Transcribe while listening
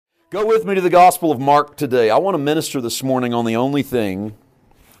Go with me to the Gospel of Mark today. I want to minister this morning on the only thing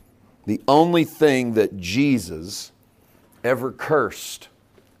that Jesus ever cursed.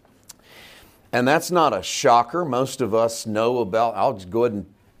 And that's not a shocker. Most of us know about, I'll just go ahead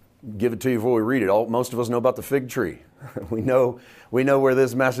and give it to you before we read it. Most of us know about the fig tree. We know where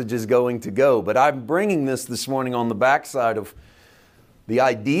this message is going to go. But I'm bringing this morning on the backside of the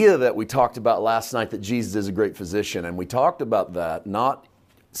idea that we talked about last night, that Jesus is a great physician. And we talked about that not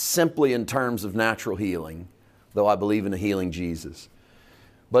simply in terms of natural healing, though I believe in a healing Jesus,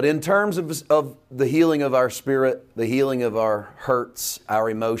 but in terms of the healing of our spirit, the healing of our hurts, our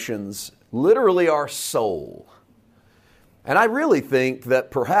emotions, literally our soul. And I really think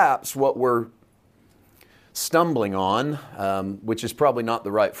that perhaps what we're stumbling on, which is probably not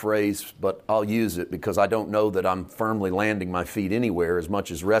the right phrase, but I'll use it because I don't know that I'm firmly landing my feet anywhere as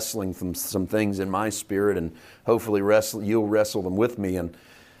much as wrestling some things in my spirit, and hopefully you'll wrestle them with me.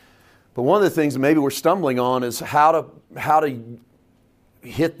 But one of the things that maybe we're stumbling on is how to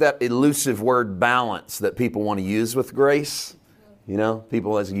hit that elusive word balance that people want to use with grace. You know,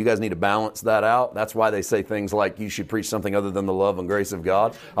 people say, you guys need to balance that out. That's why they say things like, you should preach something other than the love and grace of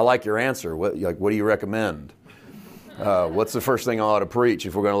God. I like your answer. What do you recommend? What's the first thing I ought to preach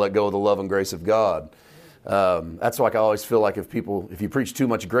if we're going to let go of the love and grace of God? That's like I always feel like if you preach too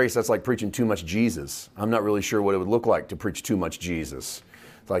much grace, that's like preaching too much Jesus. I'm not really sure what it would look like to preach too much Jesus.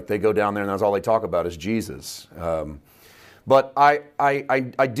 It's like they go down there and that's all they talk about is Jesus. But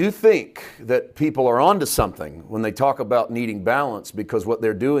I do think that people are onto something when they talk about needing balance, because what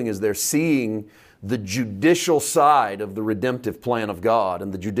they're doing is they're seeing the judicial side of the redemptive plan of God.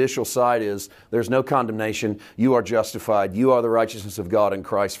 And the judicial side is there's no condemnation. You are justified. You are the righteousness of God in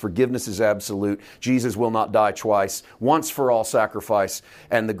Christ. Forgiveness is absolute. Jesus will not die twice. Once for all sacrifice.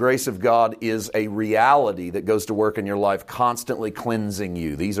 And the grace of God is a reality that goes to work in your life, constantly cleansing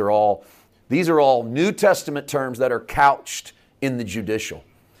you. These are all New Testament terms that are couched in the judicial.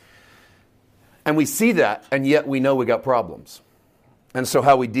 And we see that, and yet we know we got problems. And so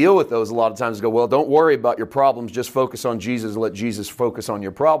how we deal with those a lot of times is go, well, don't worry about your problems, just focus on Jesus and let Jesus focus on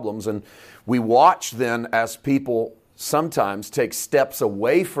your problems. And we watch then as people sometimes take steps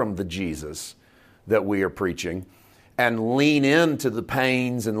away from the Jesus that we are preaching and lean into the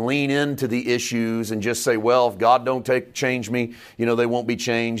pains and lean into the issues and just say, well, if God don't change me, they won't be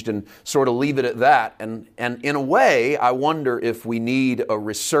changed, and sort of leave it at that. And in a way, I wonder if we need a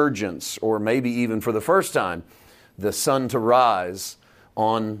resurgence, or maybe even for the first time, the sun to rise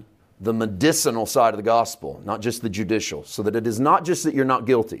on the medicinal side of the gospel, not just the judicial, so that it is not just that you're not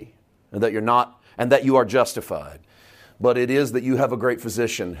guilty and that you are justified, but it is that you have a great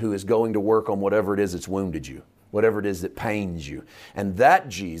physician who is going to work on whatever it is that's wounded you, whatever it is that pains you. And that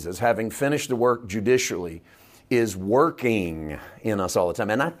Jesus, having finished the work judicially, is working in us all the time.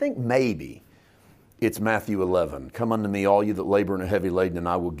 And I think maybe it's Matthew 11. Come unto me, all you that labor and are heavy laden, and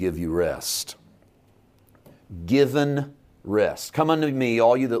I will give you rest. Given rest. Come unto me,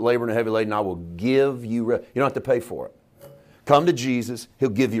 all you that labor and are heavy laden, I will give you rest. You don't have to pay for it. Come to Jesus, He'll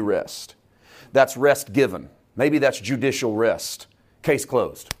give you rest. That's rest given. Maybe that's judicial rest. Case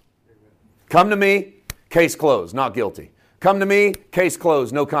closed. Come to me, case closed, not guilty. Come to me, case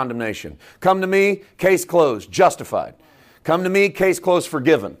closed, no condemnation. Come to me, case closed, justified. Come to me, case closed,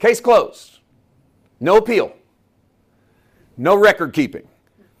 forgiven. Case closed. No appeal. No record keeping.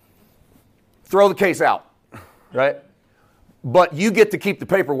 Throw the case out, right? But you get to keep the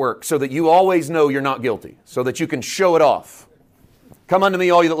paperwork so that you always know you're not guilty, so that you can show it off. Come unto me,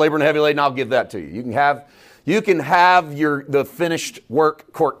 all you that labor and are heavy laden, I'll give that to you. You can have the finished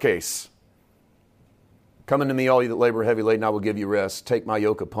work court case. Come unto me, all you that labor and are heavy laden, I will give you rest. Take my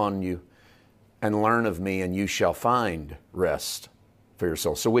yoke upon you and learn of me, and you shall find rest for your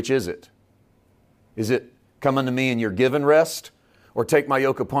soul. So which is it? Is it come unto me and you're given rest, or take my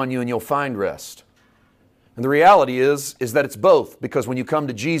yoke upon you and you'll find rest? And the reality is that it's both, because when you come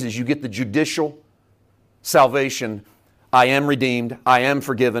to Jesus, you get the judicial salvation. I am redeemed. I am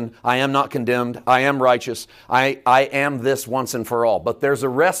forgiven. I am not condemned. I am righteous. I am this once and for all. But there's a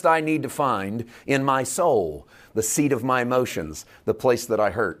rest I need to find in my soul, the seat of my emotions, the place that I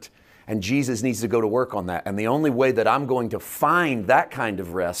hurt. And Jesus needs to go to work on that. And the only way that I'm going to find that kind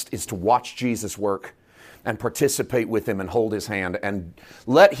of rest is to watch Jesus work and participate with Him and hold His hand and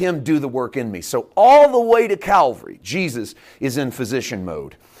let Him do the work in me. So all the way to Calvary, Jesus is in physician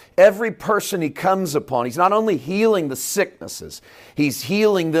mode. Every person He comes upon, He's not only healing the sicknesses, He's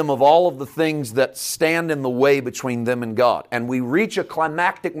healing them of all of the things that stand in the way between them and God. And we reach a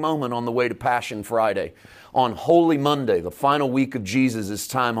climactic moment on the way to Passion Friday, on Holy Monday, the final week of Jesus'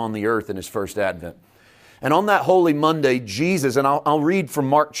 time on the earth in His first advent. And on that Holy Monday, Jesus, and I'll read from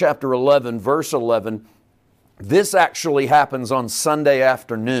Mark chapter 11, verse 11. This actually happens on Sunday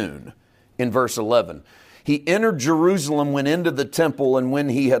afternoon in verse 11. He entered Jerusalem, went into the temple, and when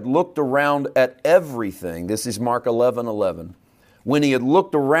he had looked around at everything, this is Mark 11:11. When he had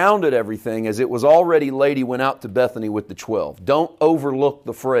looked around at everything, as it was already late, he went out to Bethany with the 12. Don't overlook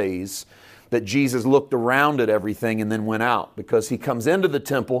the phrase that Jesus looked around at everything and then went out, because he comes into the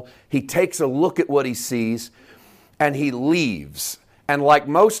temple, he takes a look at what he sees, and he leaves. And like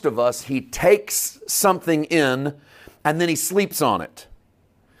most of us, he takes something in and then he sleeps on it.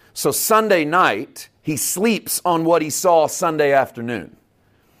 So Sunday night, he sleeps on what he saw Sunday afternoon.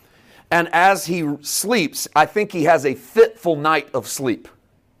 And as he sleeps, I think he has a fitful night of sleep,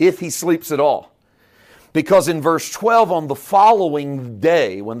 if he sleeps at all. Because in verse 12, on the following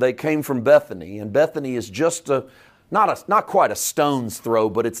day, when they came from Bethany, and Bethany is just not quite a stone's throw,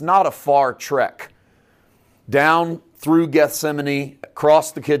 but it's not a far trek, down through Gethsemane,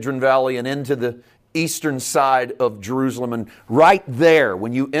 across the Kidron Valley, and into the eastern side of Jerusalem. And right there,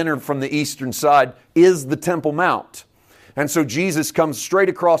 when you enter from the eastern side, is the Temple Mount. And so Jesus comes straight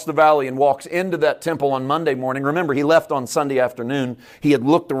across the valley and walks into that temple on Monday morning. Remember, he left on Sunday afternoon. He had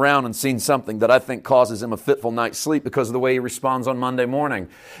looked around and seen something that I think causes him a fitful night's sleep because of the way he responds on Monday morning.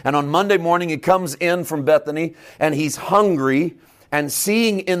 And on Monday morning, he comes in from Bethany, and he's hungry, and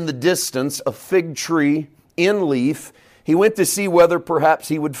seeing in the distance a fig tree in leaf, he went to see whether perhaps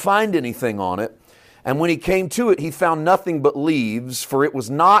he would find anything on it. And when he came to it, he found nothing but leaves, for it was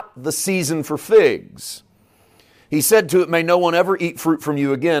not the season for figs. He said to it, "May no one ever eat fruit from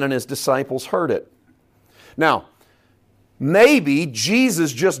you again," and his disciples heard it. Now, maybe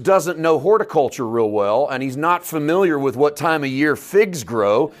Jesus just doesn't know horticulture real well, and he's not familiar with what time of year figs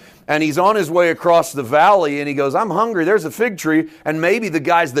grow, and he's on his way across the valley, and he goes, "I'm hungry, there's a fig tree," and maybe the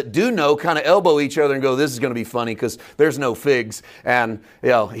guys that do know kind of elbow each other and go, "This is going to be funny because there's no figs," and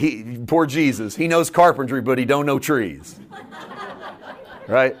poor Jesus, he knows carpentry, but he don't know trees,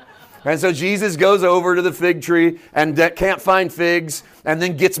 right? And so Jesus goes over to the fig tree and can't find figs, and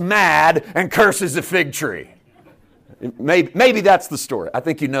then gets mad and curses the fig tree. Maybe that's the story. I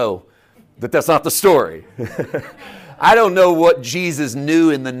think you know that that's not the story. I don't know what Jesus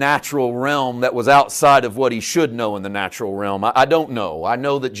knew in the natural realm that was outside of what he should know in the natural realm. I don't know. I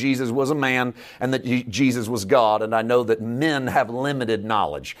know that Jesus was a man and that Jesus was God, and I know that men have limited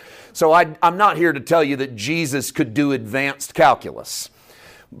knowledge. So I'm not here to tell you that Jesus could do advanced calculus.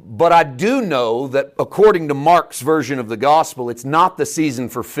 But I do know that according to Mark's version of the gospel, it's not the season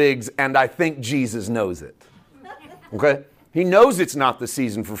for figs, and I think Jesus knows it. Okay? He knows it's not the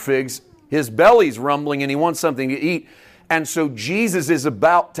season for figs. His belly's rumbling and he wants something to eat. And so Jesus is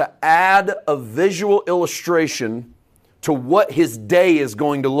about to add a visual illustration to what his day is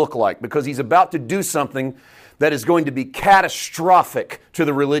going to look like, because he's about to do something that is going to be catastrophic to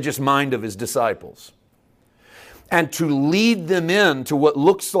the religious mind of his disciples. And to lead them into what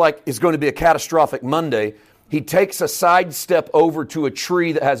looks like is going to be a catastrophic Monday, he takes a sidestep over to a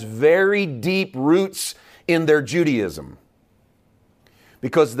tree that has very deep roots in their Judaism.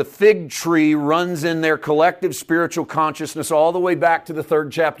 Because the fig tree runs in their collective spiritual consciousness all the way back to the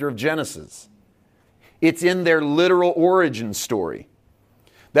 3rd chapter of Genesis. It's in their literal origin story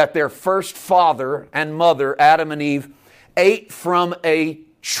that their first father and mother, Adam and Eve, ate from a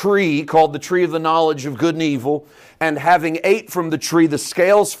tree called the tree of the knowledge of good and evil, and having ate from the tree, the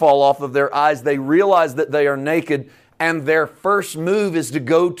scales fall off of their eyes. They realize that they are naked, and their first move is to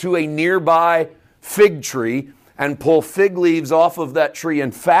go to a nearby fig tree and pull fig leaves off of that tree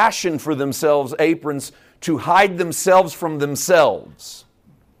and fashion for themselves aprons to hide themselves from themselves.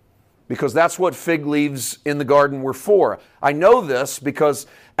 Because that's what fig leaves in the garden were for. I know this because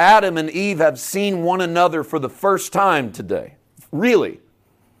Adam and Eve have seen one another for the first time today. Really.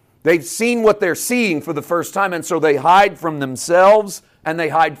 They've seen what they're seeing for the first time, and so they hide from themselves and they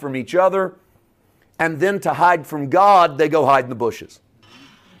hide from each other. And then to hide from God, they go hide in the bushes.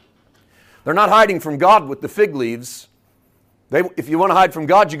 They're not hiding from God with the fig leaves. If you want to hide from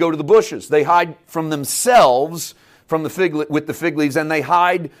God, you go to the bushes. They hide from themselves with the fig leaves, and they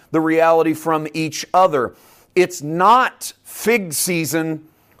hide the reality from each other. It's not fig season,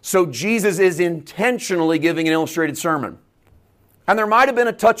 so Jesus is intentionally giving an illustrated sermon. And there might have been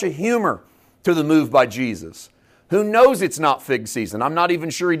a touch of humor to the move by Jesus. Who knows it's not fig season? I'm not even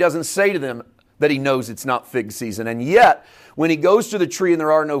sure he doesn't say to them that he knows it's not fig season. And yet, when he goes to the tree and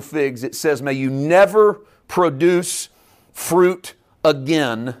there are no figs, it says, "May you never produce fruit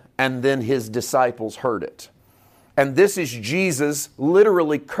again." And then his disciples heard it. And this is Jesus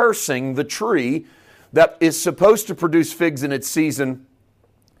literally cursing the tree that is supposed to produce figs in its season.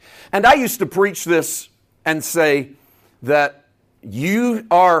 And I used to preach this and say that you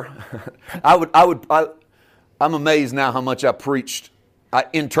are, I'm amazed now how much I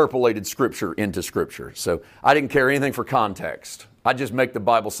interpolated Scripture into Scripture. So I didn't care anything for context. I just make the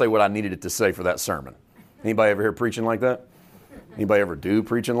Bible say what I needed it to say for that sermon. Anybody ever hear preaching like that? Anybody ever do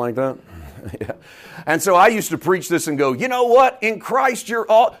preaching like that? Yeah. And so I used to preach this and go, you know what? In Christ,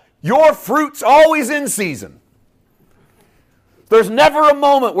 your fruit's always in season. There's never a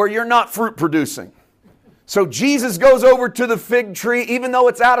moment where you're not fruit producing. So Jesus goes over to the fig tree, even though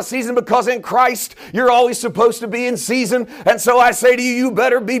it's out of season, because in Christ, you're always supposed to be in season. And so I say to you, you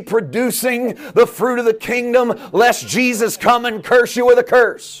better be producing the fruit of the kingdom, lest Jesus come and curse you with a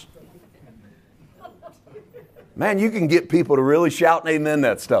curse. Man, you can get people to really shout and amen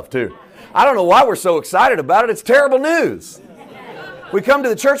that stuff too. I don't know why we're so excited about it. It's terrible news. We come to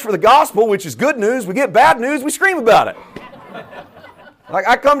the church for the gospel, which is good news. We get bad news, we scream about it. Like,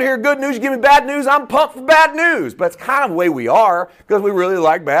 I come to hear good news, you give me bad news, I'm pumped for bad news. But it's kind of the way we are, because we really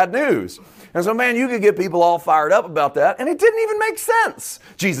like bad news. And so, man, you could get people all fired up about that, and it didn't even make sense.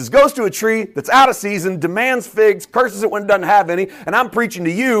 Jesus goes to a tree that's out of season, demands figs, curses it when it doesn't have any, and I'm preaching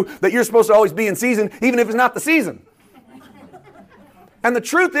to you that you're supposed to always be in season, even if it's not the season. And the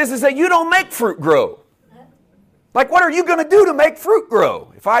truth is that you don't make fruit grow. Like, what are you going to do to make fruit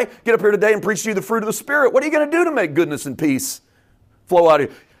grow? If I get up here today and preach to you the fruit of the Spirit, what are you going to do to make goodness and peace flow out of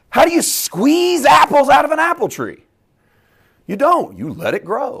you? How do you squeeze apples out of an apple tree? You don't. You let it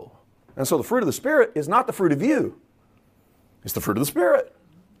grow. And so the fruit of the Spirit is not the fruit of you. It's the fruit of the Spirit.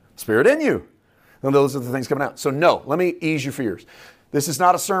 Spirit in you. And those are the things coming out. So no, let me ease your fears. This is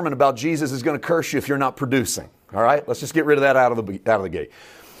not a sermon about Jesus is going to curse you if you're not producing. All right? Let's just get rid of that out of the gate.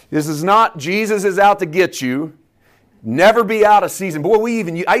 This is not Jesus is out to get you. Never be out of season. Boy,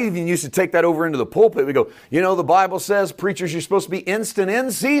 I even used to take that over into the pulpit. We go, you know, the Bible says, preachers, you're supposed to be instant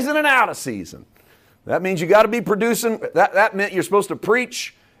in season and out of season. That means you got to be producing. That meant you're supposed to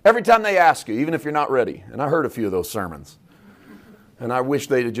preach every time they ask you, even if you're not ready. And I heard a few of those sermons. And I wish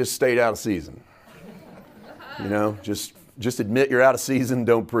they'd have just stayed out of season. You know, just admit you're out of season,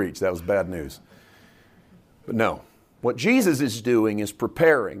 don't preach. That was bad news. But no, what Jesus is doing is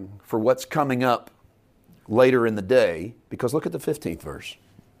preparing for what's coming up later in the day, because look at the 15th verse.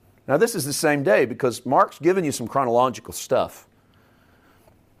 Now this is the same day, because Mark's given you some chronological stuff.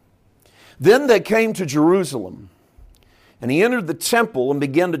 Then they came to Jerusalem, and he entered the temple and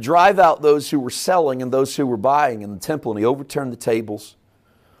began to drive out those who were selling and those who were buying in the temple, and he overturned the tables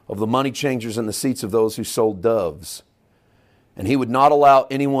of the money changers and the seats of those who sold doves. And he would not allow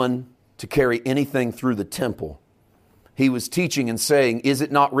anyone to carry anything through the temple. He was teaching and saying, "Is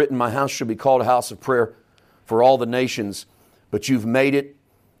it not written, my house shall be called a house of prayer for all the nations, but you've made it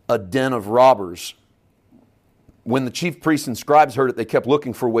a den of robbers." When the chief priests and scribes heard it, they kept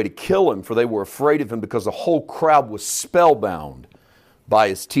looking for a way to kill him, for they were afraid of him, because the whole crowd was spellbound by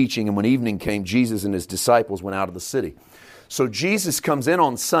his teaching. And when evening came, Jesus and his disciples went out of the city. So Jesus comes in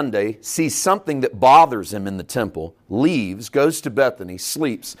on Sunday, sees something that bothers him in the temple, leaves, goes to Bethany,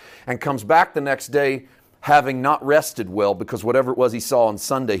 sleeps, and comes back the next day having not rested well, because whatever it was he saw on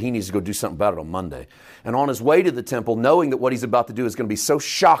Sunday, he needs to go do something about it on Monday. And on his way to the temple, knowing that what he's about to do is going to be so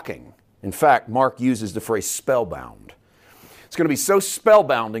shocking. In fact, Mark uses the phrase spellbound. It's going to be so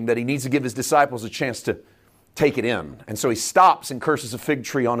spellbinding that he needs to give his disciples a chance to take it in. And so he stops and curses a fig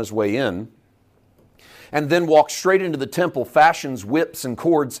tree on his way in, and then walks straight into the temple, fashions whips and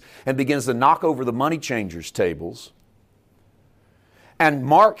cords, and begins to knock over the money changers' tables. And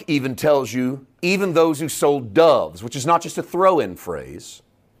Mark even tells you, even those who sold doves, which is not just a throw-in phrase,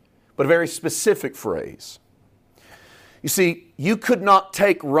 but a very specific phrase. You see, you could not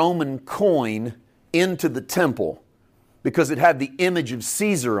take Roman coin into the temple because it had the image of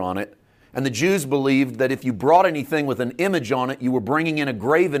Caesar on it, and the Jews believed that if you brought anything with an image on it, you were bringing in a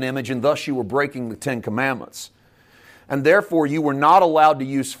graven image, and thus you were breaking the Ten Commandments. And therefore, you were not allowed to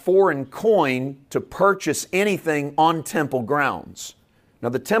use foreign coin to purchase anything on temple grounds. Now,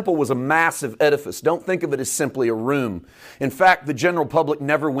 the temple was a massive edifice. Don't think of it as simply a room. In fact, the general public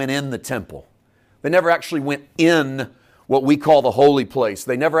never went in the temple. They never actually went in what we call the holy place.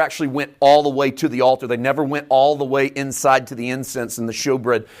 They never actually went all the way to the altar. They never went all the way inside to the incense and the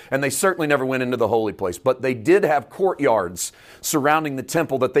showbread. And they certainly never went into the holy place. But they did have courtyards surrounding the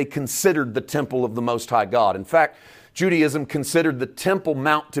temple that they considered the temple of the Most High God. In fact, Judaism considered the Temple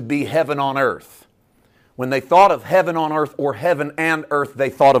Mount to be heaven on earth. When they thought of heaven on earth or heaven and earth, they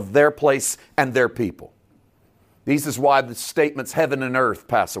thought of their place and their people. This is why the statements heaven and earth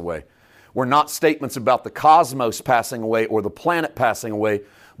pass away were not statements about the cosmos passing away or the planet passing away,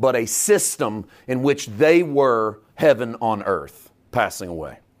 but a system in which they were heaven on earth passing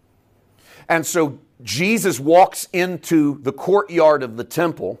away. And so Jesus walks into the courtyard of the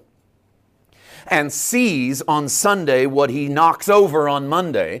temple and sees on Sunday what he knocks over on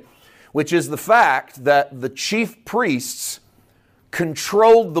Monday, which is the fact that the chief priests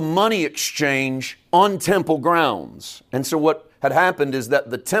controlled the money exchange on temple grounds. And so what had happened is that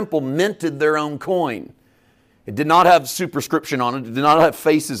the temple minted their own coin. It did not have superscription on it. It did not have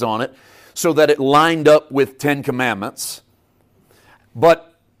faces on it so that it lined up with 10 Commandments.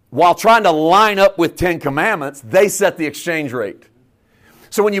 But while trying to line up with 10 Commandments, they set the exchange rate.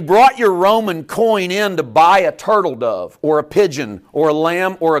 So when you brought your Roman coin in to buy a turtle dove or a pigeon or a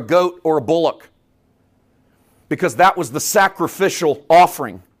lamb or a goat or a bullock, because that was the sacrificial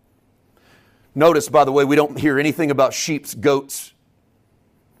offering. Notice, by the way, we don't hear anything about sheep, goats,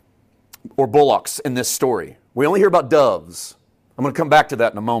 or bullocks in this story. We only hear about doves. I'm going to come back to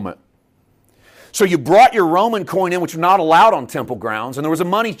that in a moment. So you brought your Roman coin in, which was not allowed on temple grounds, and there was a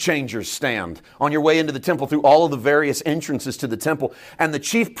money changer's stand on your way into the temple through all of the various entrances to the temple. And the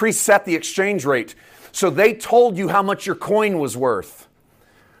chief priest set the exchange rate. So they told you how much your coin was worth.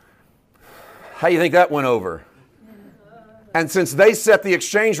 How do you think that went over? And since they set the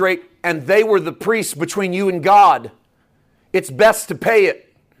exchange rate and they were the priests between you and God, it's best to pay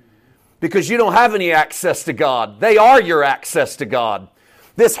it because you don't have any access to God. They are your access to God.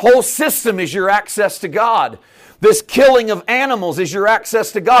 This whole system is your access to God. This killing of animals is your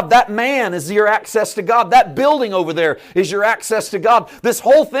access to God. That man is your access to God. That building over there is your access to God. This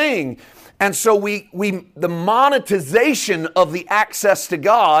whole thing. And so the monetization of the access to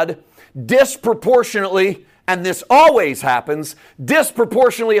God disproportionately, and this always happens,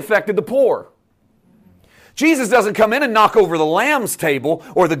 disproportionately affected the poor. Jesus doesn't come in and knock over the lamb's table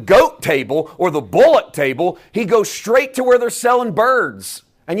or the goat table or the bullock table. He goes straight to where they're selling birds.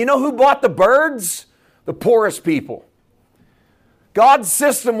 And you know who bought the birds? The poorest people. God's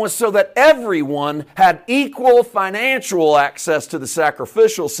system was so that everyone had equal financial access to the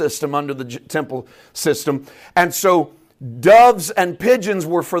sacrificial system under the temple system. And so doves and pigeons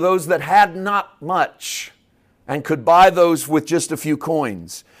were for those that had not much and could buy those with just a few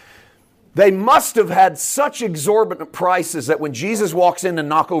coins. They must have had such exorbitant prices that when Jesus walks in to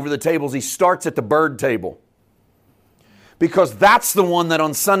knock over the tables, he starts at the bird table. Because that's the one that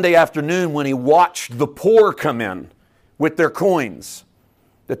on Sunday afternoon when he watched the poor come in with their coins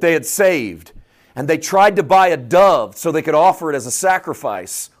that they had saved, and they tried to buy a dove so they could offer it as a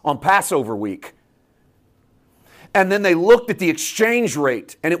sacrifice on Passover week. And then they looked at the exchange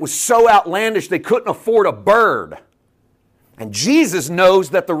rate, and it was so outlandish they couldn't afford a bird. And Jesus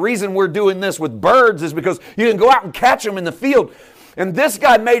knows that the reason we're doing this with birds is because you can go out and catch them in the field. And this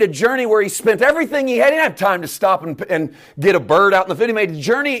guy made a journey where he spent everything he had. He didn't have time to stop and get a bird out in the field. He made a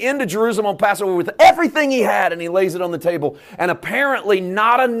journey into Jerusalem on Passover with everything he had, and he lays it on the table. And apparently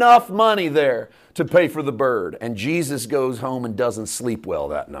not enough money there to pay for the bird. And Jesus goes home and doesn't sleep well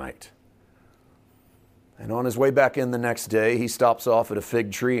that night. And on his way back in the next day, he stops off at a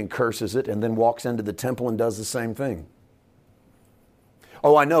fig tree and curses it, and then walks into the temple and does the same thing.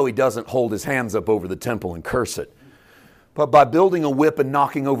 Oh, I know he doesn't hold his hands up over the temple and curse it. But by building a whip and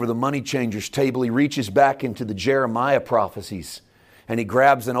knocking over the money changer's table, he reaches back into the Jeremiah prophecies. And he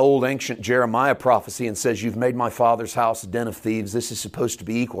grabs an old ancient Jeremiah prophecy and says, you've made my father's house a den of thieves. This is supposed to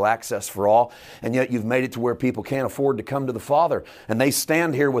be equal access for all. And yet you've made it to where people can't afford to come to the Father. And they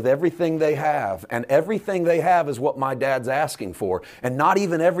stand here with everything they have. And everything they have is what my dad's asking for. And not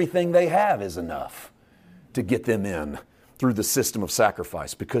even everything they have is enough to get them in through the system of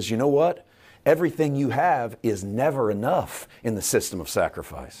sacrifice. Because you know what? Everything you have is never enough in the system of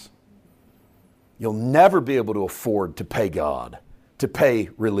sacrifice. You'll never be able to afford to pay God, to pay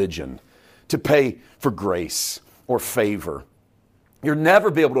religion, to pay for grace or favor. You'll never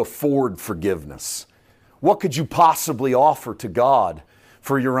be able to afford forgiveness. What could you possibly offer to God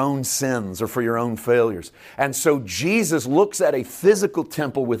for your own sins or for your own failures? And so Jesus looks at a physical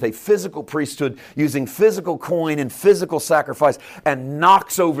temple with a physical priesthood using physical coin and physical sacrifice and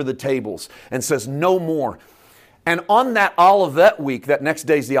knocks over the tables and says, no more. And on that Olivet week, that next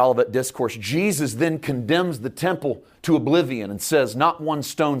day's the Olivet Discourse, Jesus then condemns the temple to oblivion and says, not one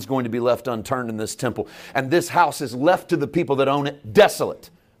stone's going to be left unturned in this temple. And this house is left to the people that own it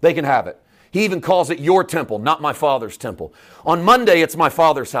desolate. They can have it. He even calls it your temple, not my Father's temple. On Monday, it's my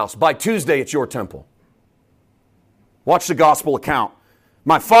Father's house. By Tuesday, it's your temple. Watch the gospel account.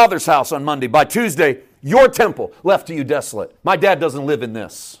 My Father's house on Monday. By Tuesday, your temple, left to you desolate. My dad doesn't live in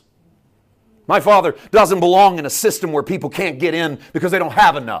this. My Father doesn't belong in a system where people can't get in because they don't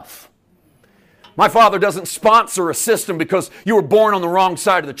have enough. My Father doesn't sponsor a system because you were born on the wrong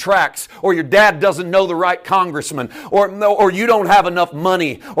side of the tracks, or your dad doesn't know the right congressman, or you don't have enough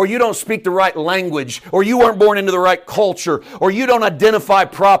money, or you don't speak the right language, or you weren't born into the right culture, or you don't identify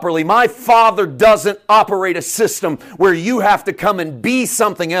properly. My Father doesn't operate a system where you have to come and be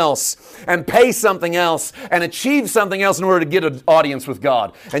something else and pay something else and achieve something else in order to get an audience with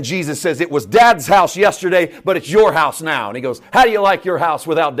God. And Jesus says, it was Dad's house yesterday, but it's your house now. And he goes, how do you like your house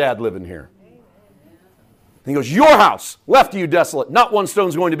without Dad living here? And he goes, your house, left to you desolate. Not one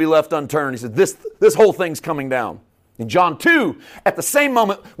stone's going to be left unturned. He said, this whole thing's coming down. In John 2, at the same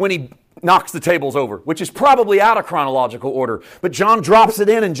moment when he knocks the tables over, which is probably out of chronological order, but John drops it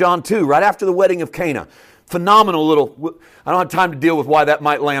in John 2, right after the wedding of Cana. Phenomenal little, I don't have time to deal with why that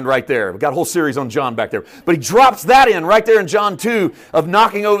might land right there. We've got a whole series on John back there. But he drops that in right there in John 2 of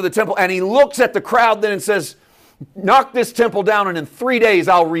knocking over the temple, and he looks at the crowd then and says, knock this temple down and in 3 days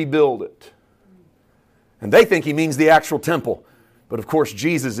I'll rebuild it. And they think he means the actual temple. But of course,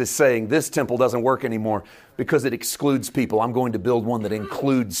 Jesus is saying this temple doesn't work anymore because it excludes people. I'm going to build one that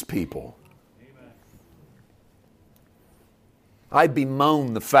includes people. Amen. I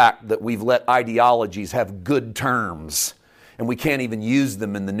bemoan the fact that we've let ideologies have good terms and we can't even use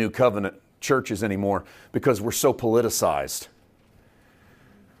them in the New Covenant churches anymore because we're so politicized.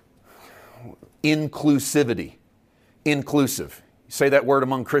 Inclusivity. Inclusive. Say that word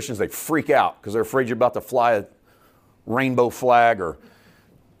among Christians, they freak out because they're afraid you're about to fly a rainbow flag or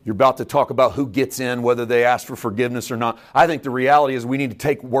you're about to talk about who gets in, whether they ask for forgiveness or not. I think the reality is we need to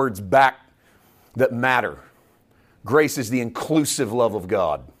take words back that matter. Grace is the inclusive love of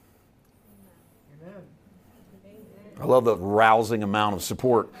God. Amen. I love the rousing amount of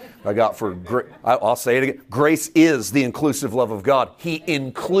support I got for grace. I'll say it again. Grace is the inclusive love of God. He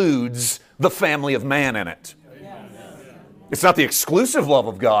includes the family of man in it. It's not the exclusive love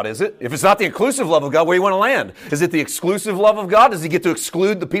of God, is it? If it's not the inclusive love of God, where do you want to land? Is it the exclusive love of God? Does he get to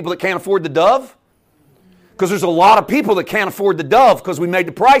exclude the people that can't afford the dove? Because there's a lot of people that can't afford the dove because we made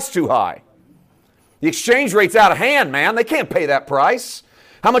the price too high. The exchange rate's out of hand, man. They can't pay that price.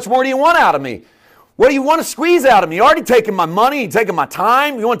 How much more do you want out of me? What do you want to squeeze out of me? You're already taking my money. You're taking my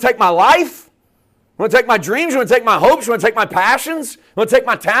time. You want to take my life? You want to take my dreams? You want to take my hopes? You want to take my passions? You want to take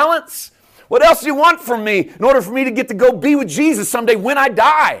my talents? What else do you want from me in order for me to get to go be with Jesus someday when I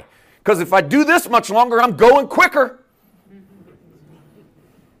die? Because if I do this much longer, I'm going quicker.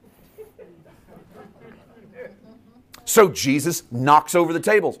 So Jesus knocks over the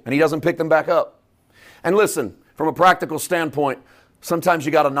tables and he doesn't pick them back up. And listen, from a practical standpoint, sometimes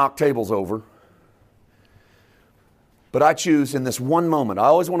you got to knock tables over. But I choose in this one moment, I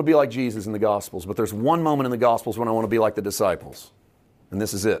always want to be like Jesus in the Gospels, but there's one moment in the Gospels when I want to be like the disciples. And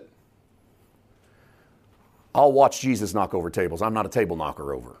this is it. I'll watch Jesus knock over tables. I'm not a table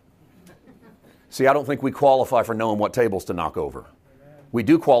knocker over. See, I don't think we qualify for knowing what tables to knock over. We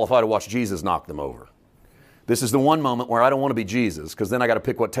do qualify to watch Jesus knock them over. This is the one moment where I don't want to be Jesus, because then I got to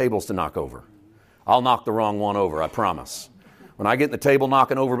pick what tables to knock over. I'll knock the wrong one over, I promise. When I get in the table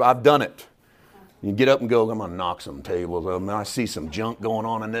knocking over, I've done it. You get up and go, I'm going to knock some tables over. I see some junk going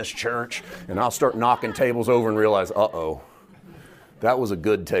on in this church, and I'll start knocking tables over and realize, uh-oh, that was a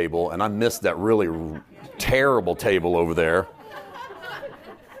good table, and I missed that really terrible table over there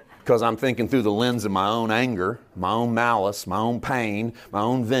because I'm thinking through the lens of my own anger, my own malice, my own pain, my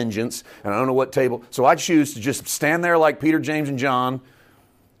own vengeance, and I don't know what table. So I choose to just stand there like Peter, James, and John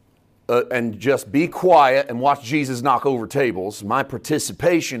and just be quiet and watch Jesus knock over tables. My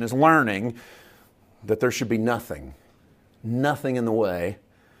participation is learning that there should be nothing in the way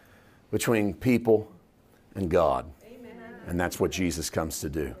between people and God. Amen. And that's what Jesus comes to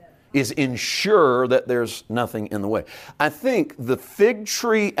do, is ensure that there's nothing in the way. I think the fig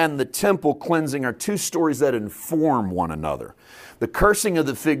tree and the temple cleansing are two stories that inform one another. The cursing of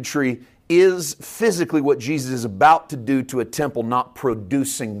the fig tree is physically what Jesus is about to do to a temple not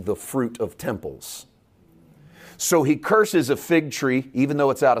producing the fruit of temples. So he curses a fig tree, even though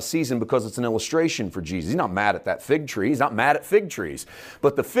it's out of season, because it's an illustration for Jesus. He's not mad at that fig tree. He's not mad at fig trees.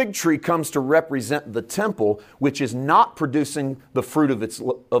 But the fig tree comes to represent the temple, which is not producing the fruit of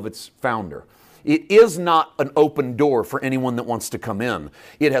its founder. It is not an open door for anyone that wants to come in.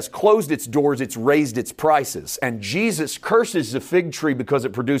 It has closed its doors. It's raised its prices. And Jesus curses the fig tree because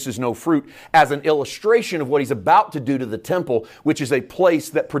it produces no fruit as an illustration of what he's about to do to the temple, which is a place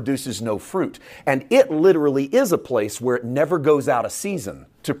that produces no fruit. And it literally is a place where it never goes out of season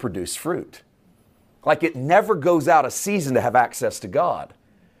to produce fruit. Like it never goes out of season to have access to God.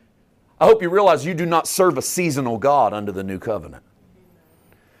 I hope you realize you do not serve a seasonal God under the new covenant.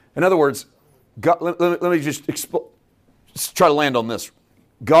 In other words, God, let me just try to land on this.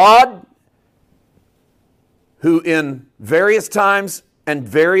 God who in various times and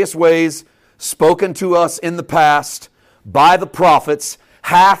various ways spoken to us in the past by the prophets,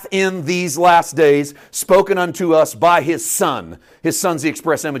 hath in these last days spoken unto us by His Son. His Son's the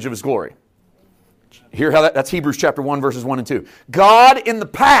express image of His glory. Hear how that's Hebrews chapter 1, verses 1 and 2. God in the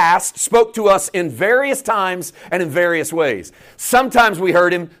past spoke to us in various times and in various ways. Sometimes we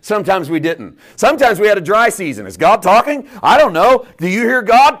heard Him, sometimes we didn't. Sometimes we had a dry season. Is God talking? I don't know. Do you hear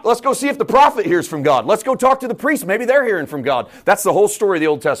God? Let's go see if the prophet hears from God. Let's go talk to the priest. Maybe they're hearing from God. That's the whole story of the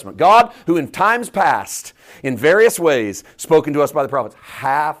Old Testament. God, who in times past, in various ways, spoken to us by the prophets,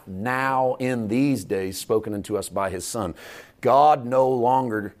 hath now in these days spoken unto us by His Son. God no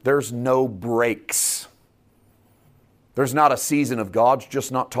longer, there's no breaks. There's not a season of God's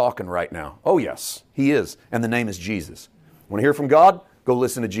just not talking right now. Oh yes, He is, and the name is Jesus. Want to hear from God? Go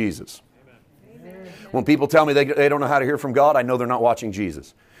listen to Jesus. Amen. When people tell me they don't know how to hear from God, I know they're not watching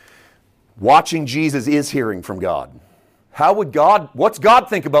Jesus. Watching Jesus is hearing from God. What's God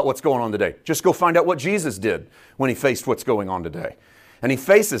think about what's going on today? Just go find out what Jesus did when He faced what's going on today. And He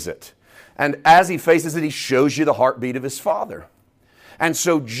faces it. And as He faces it, He shows you the heartbeat of His Father. And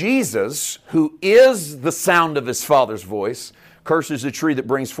so Jesus, who is the sound of His Father's voice, curses a tree that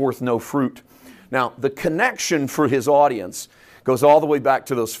brings forth no fruit. Now, the connection for His audience goes all the way back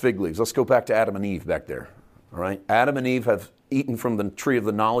to those fig leaves. Let's go back to Adam and Eve back there. All right? Adam and Eve have eaten from the tree of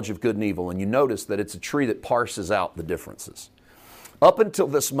the knowledge of good and evil, and you notice that it's a tree that parses out the differences. Up until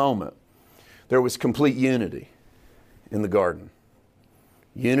this moment, there was complete unity in the garden.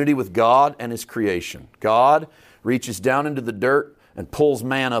 Unity with God and His creation. God reaches down into the dirt and pulls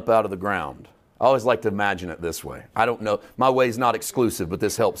man up out of the ground. I always like to imagine it this way. I don't know. My way's not exclusive, but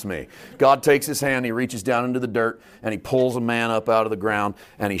this helps me. God takes His hand, He reaches down into the dirt, and He pulls a man up out of the ground,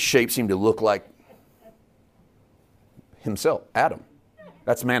 and He shapes him to look like Himself, Adam.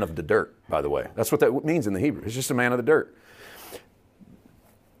 That's man of the dirt, by the way. That's what that means in the Hebrew. It's just a man of the dirt.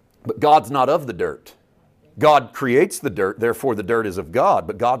 But God's not of the dirt. God creates the dirt, therefore the dirt is of God,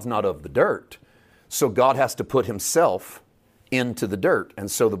 but God's not of the dirt. So God has to put Himself into the dirt.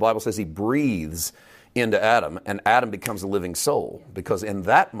 And so the Bible says He breathes into Adam, and Adam becomes a living soul. Because in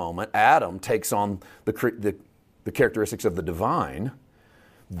that moment, Adam takes on the characteristics of the divine.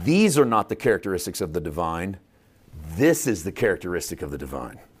 These are not the characteristics of the divine. This is the characteristic of the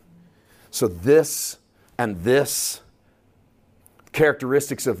divine. So this and this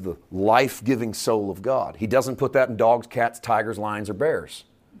characteristics of the life-giving soul of God. He doesn't put that in dogs, cats, tigers, lions, or bears.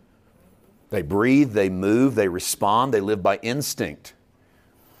 They breathe, they move, they respond, they live by instinct.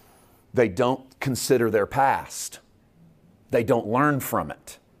 They don't consider their past. They don't learn from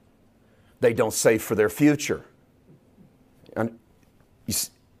it. They don't save for their future. And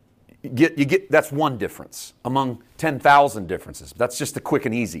you get that's one difference among 10,000 differences. That's just a quick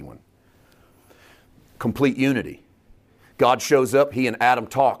and easy one. Complete unity. God shows up, He and Adam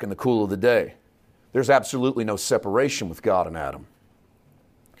talk in the cool of the day. There's absolutely no separation with God and Adam.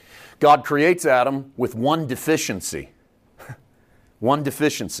 God creates Adam with one deficiency. One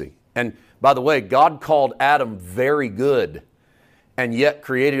deficiency. And by the way, God called Adam very good, and yet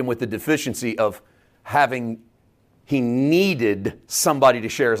created him with the deficiency of he needed somebody to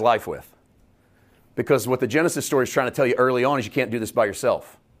share his life with. Because what the Genesis story is trying to tell you early on is you can't do this by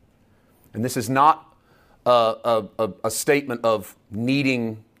yourself. And this is not a statement of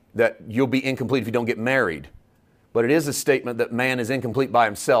needing that you'll be incomplete if you don't get married. But it is a statement that man is incomplete by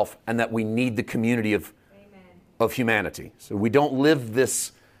himself and that we need the community of humanity. So we don't live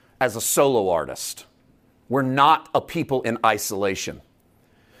this as a solo artist. We're not a people in isolation.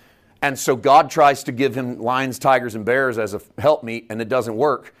 And so God tries to give him lions, tigers, and bears as a helpmeet, and it doesn't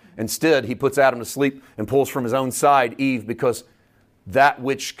work. Instead, He puts Adam to sleep and pulls from his own side Eve, because that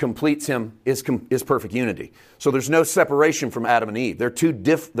which completes him is perfect unity. So there's no separation from Adam and Eve. They're two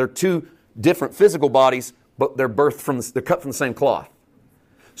different physical bodies, but they're cut from the same cloth.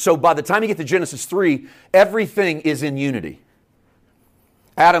 So by the time you get to Genesis 3, everything is in unity.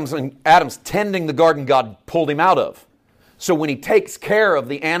 Adam's tending the garden God pulled him out of. So when He takes care of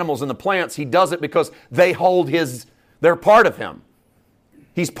the animals and the plants, He does it because they're part of Him.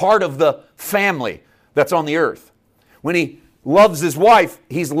 He's part of the family that's on the earth. When He loves His wife,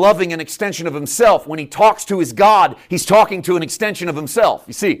 He's loving an extension of Himself. When He talks to His God, He's talking to an extension of Himself.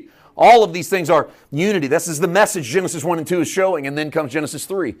 You see, all of these things are unity. This is the message Genesis 1 and 2 is showing. And then comes Genesis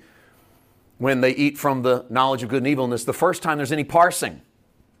 3. When they eat from the knowledge of good and evil. And this is the first time there's any parsing.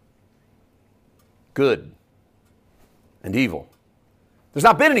 Good and evil. There's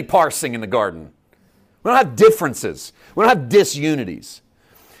not been any parsing in the garden. We don't have differences. We don't have disunities.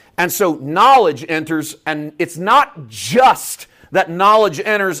 And so knowledge enters, and it's not just that knowledge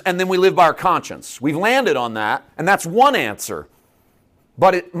enters and then we live by our conscience. We've landed on that, and that's one answer.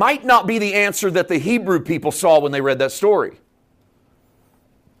 But it might not be the answer that the Hebrew people saw when they read that story.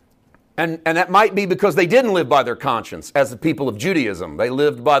 And that might be because they didn't live by their conscience as the people of Judaism. They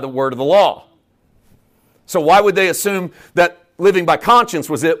lived by the word of the law. So why would they assume that living by conscience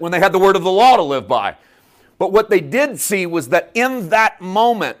was it when they had the word of the law to live by? But what they did see was that in that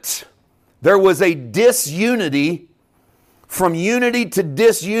moment, there was a disunity, from unity to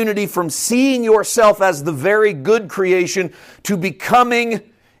disunity, from seeing yourself as the very good creation to becoming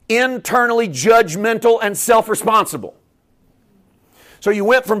internally judgmental and self-responsible. So you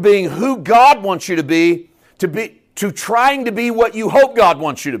went from being who God wants you to trying to be what you hope God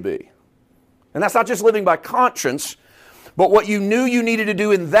wants you to be. And that's not just living by conscience, but what you knew you needed to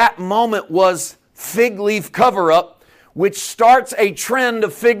do in that moment was fig leaf cover-up, which starts a trend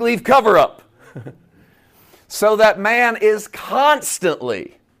of fig leaf cover-up. So that man is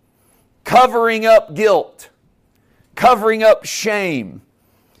constantly covering up guilt, covering up shame,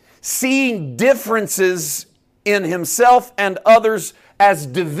 seeing differences in himself and others as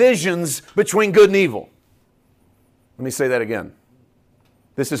divisions between good and evil. Let me say that again.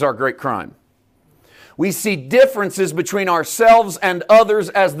 This is our great crime. We see differences between ourselves and others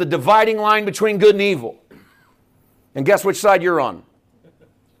as the dividing line between good and evil. And guess which side you're on?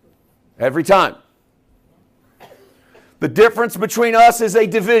 Every time. The difference between us is a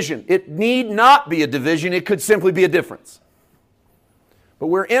division. It need not be a division. It could simply be a difference. But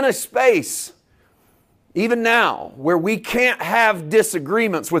we're in a space, even now, where we can't have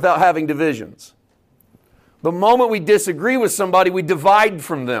disagreements without having divisions. The moment we disagree with somebody, we divide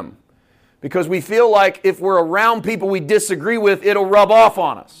from them. Because we feel like if we're around people we disagree with, it'll rub off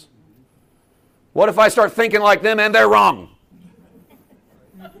on us. What if I start thinking like them and they're wrong?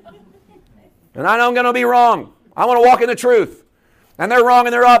 And I know I'm going to be wrong. I want to walk in the truth. And they're wrong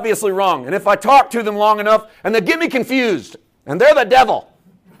and they're obviously wrong. And if I talk to them long enough and they get me confused and they're the devil.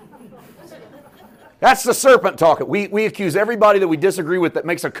 That's the serpent talking. We accuse everybody that we disagree with that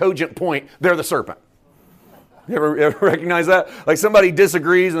makes a cogent point, they're the serpent. You ever recognize that? Like somebody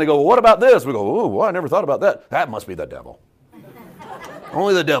disagrees and they go, well, what about this? We go, oh, well, I never thought about that. That must be the devil.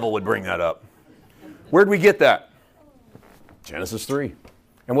 Only the devil would bring that up. Where'd we get that? Genesis 3.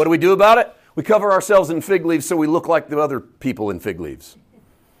 And what do we do about it? We cover ourselves in fig leaves so we look like the other people in fig leaves.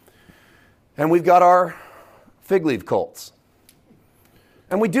 And we've got our fig leaf cults.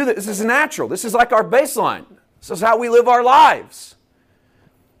 And we do this. This is natural. This is like our baseline. This is how we live our lives.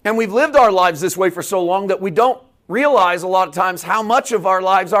 And we've lived our lives this way for so long that we don't realize a lot of times how much of our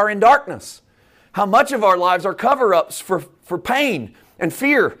lives are in darkness. How much of our lives are cover-ups for pain and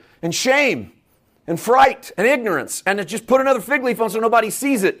fear and shame and fright and ignorance. And to just put another fig leaf on so nobody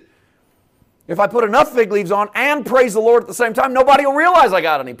sees it. If I put enough fig leaves on and praise the Lord at the same time, nobody will realize I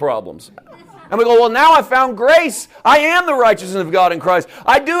got any problems. And we go, well, now I found grace. I am the righteousness of God in Christ.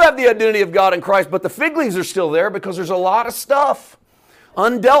 I do have the identity of God in Christ, but the fig leaves are still there because there's a lot of stuff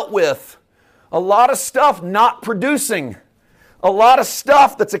undealt with, a lot of stuff not producing, a lot of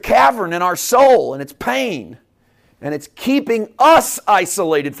stuff that's a cavern in our soul, and it's pain, and it's keeping us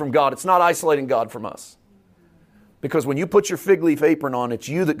isolated from God. It's not isolating God from us. Because when you put your fig leaf apron on, it's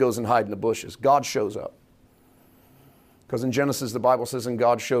you that goes and hides in the bushes. God shows up. Because in Genesis, the Bible says, and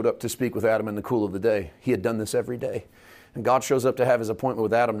God showed up to speak with Adam in the cool of the day. He had done this every day. And God shows up to have his appointment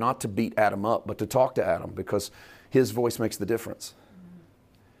with Adam, not to beat Adam up, but to talk to Adam, because his voice makes the difference.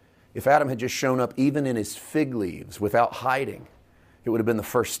 If Adam had just shown up even in his fig leaves without hiding, it would have been the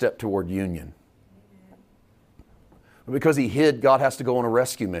first step toward union. But because he hid, God has to go on a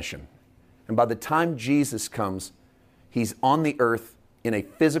rescue mission. And by the time Jesus comes, he's on the earth in a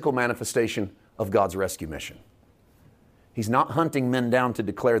physical manifestation of God's rescue mission. He's not hunting men down to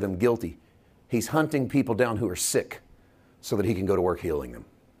declare them guilty. He's hunting people down who are sick so that he can go to work healing them.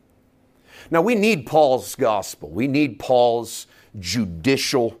 Now, we need Paul's gospel. We need Paul's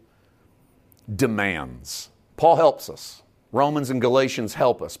judicial demands. Paul helps us. Romans and Galatians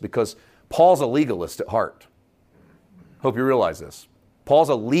help us because Paul's a legalist at heart. Hope you realize this. Paul's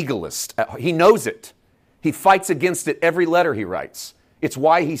a legalist. He knows it. He fights against it every letter he writes. It's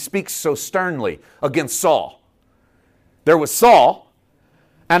why he speaks so sternly against Saul. There was Saul,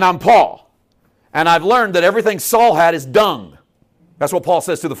 and I'm Paul. And I've learned that everything Saul had is dung. That's what Paul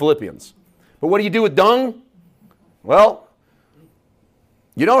says to the Philippians. But what do you do with dung? Well,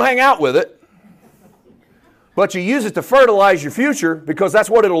 you don't hang out with it, but you use it to fertilize your future because that's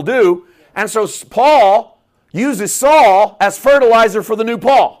what it'll do. And so Paul uses Saul as fertilizer for the new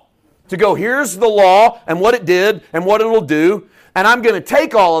Paul. To go, here's the law and what it did and what it'll do. And I'm going to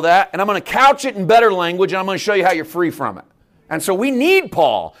take all of that and I'm going to couch it in better language and I'm going to show you how you're free from it. And so we need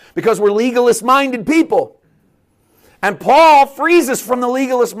Paul because we're legalist-minded people. And Paul frees us from the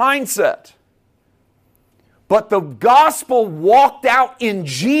legalist mindset. But the gospel walked out in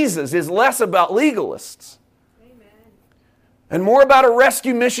Jesus is less about legalists. Amen. And more about a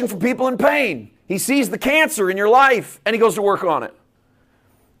rescue mission for people in pain. He sees the cancer in your life and he goes to work on it.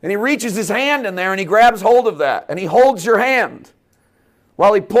 And he reaches his hand in there and he grabs hold of that. And he holds your hand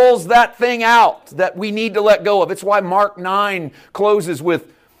while he pulls that thing out that we need to let go of. It's why Mark 9 closes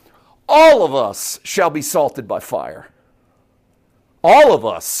with, all of us shall be salted by fire. All of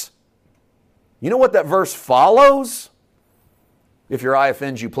us. You know what that verse follows? If your eye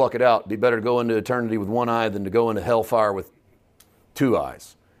offends you, pluck it out. It'd be better to go into eternity with one eye than to go into hellfire with two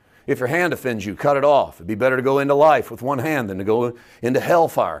eyes. If your hand offends you, cut it off. It'd be better to go into life with one hand than to go into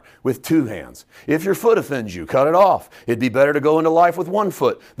hellfire with two hands. If your foot offends you, cut it off. It'd be better to go into life with one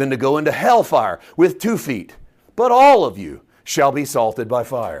foot than to go into hellfire with 2 feet. But all of you shall be salted by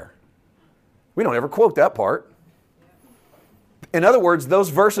fire. We don't ever quote that part. In other words, those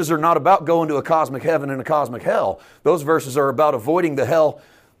verses are not about going to a cosmic heaven and a cosmic hell. Those verses are about avoiding the hell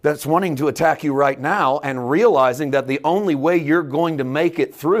that's wanting to attack you right now and realizing that the only way you're going to make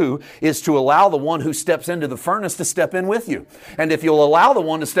it through is to allow the one who steps into the furnace to step in with you. And if you'll allow the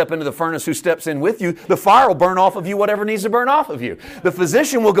one to step into the furnace who steps in with you, the fire will burn off of you whatever needs to burn off of you. The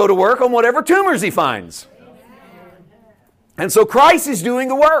physician will go to work on whatever tumors he finds. And so Christ is doing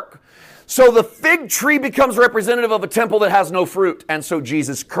the work. So the fig tree becomes representative of a temple that has no fruit. And so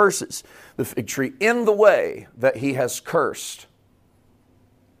Jesus curses the fig tree in the way that he has cursed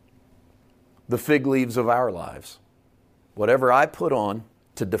the fig leaves of our lives. Whatever I put on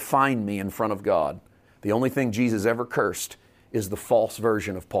to define me in front of God, the only thing Jesus ever cursed is the false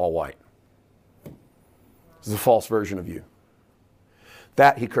version of Paul White. It's the false version of you.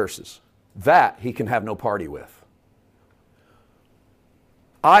 That he curses. That he can have no party with.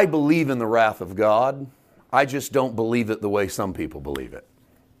 I believe in the wrath of God. I just don't believe it the way some people believe it.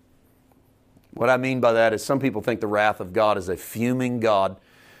 What I mean by that is some people think the wrath of God is a fuming God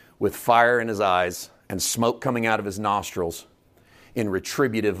with fire in his eyes and smoke coming out of his nostrils in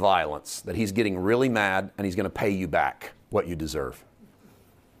retributive violence, that he's getting really mad and he's going to pay you back what you deserve.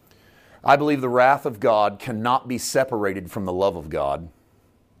 I believe the wrath of God cannot be separated from the love of God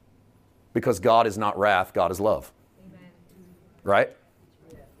because God is not wrath, God is love. Amen. Right?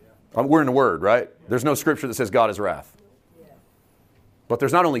 We're in the Word, right? There's no scripture that says God is wrath. But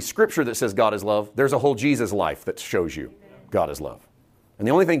there's not only scripture that says God is love, there's a whole Jesus life that shows you God is love. And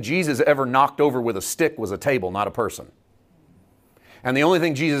the only thing Jesus ever knocked over with a stick was a table, not a person. And the only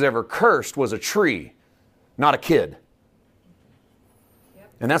thing Jesus ever cursed was a tree, not a kid.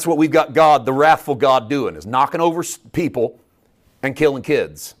 And that's what we've got God, the wrathful God, doing, is knocking over people and killing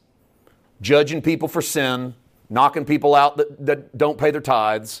kids. Judging people for sin, knocking people out that don't pay their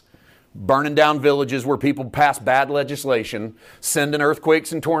tithes, burning down villages where people pass bad legislation, sending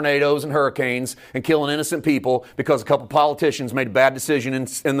earthquakes and tornadoes and hurricanes and killing innocent people because a couple politicians made a bad decision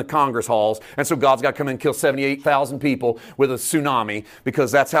in the Congress halls. And so God's got to come in and kill 78,000 people with a tsunami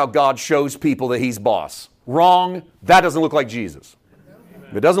because that's how God shows people that he's boss. Wrong. That doesn't look like Jesus.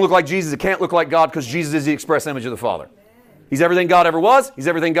 If it doesn't look like Jesus, it can't look like God because Jesus is the express image of the Father. He's everything God ever was, he's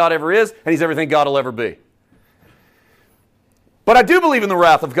everything God ever is, and he's everything God will ever be. But I do believe in the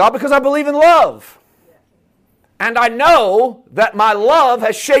wrath of God because I believe in love. And I know that my love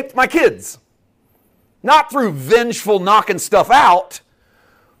has shaped my kids. Not through vengeful knocking stuff out,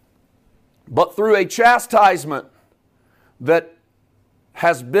 but through a chastisement that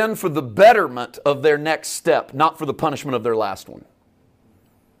has been for the betterment of their next step, not for the punishment of their last one.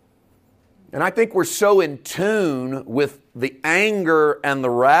 And I think we're so in tune with the anger and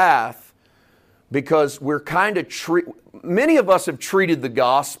the wrath because we're kind of many of us have treated the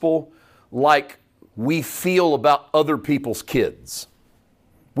gospel like we feel about other people's kids.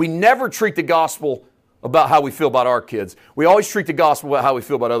 We never treat the gospel about how we feel about our kids. We always treat the gospel about how we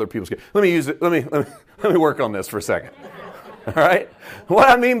feel about other people's kids. Let me work on this for a second. All right? What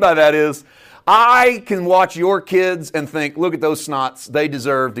I mean by that is I can watch your kids and think, look at those snots. They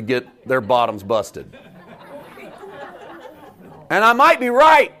deserve to get their bottoms busted. And I might be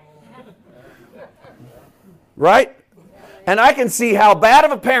right. Right? And I can see how bad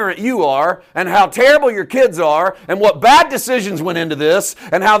of a parent you are and how terrible your kids are and what bad decisions went into this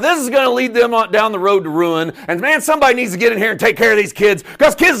and how this is going to lead them on down the road to ruin. And man, somebody needs to get in here and take care of these kids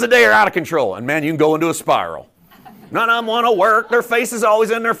because kids today are out of control. And man, you can go into a spiral. None of them want to work. Their face is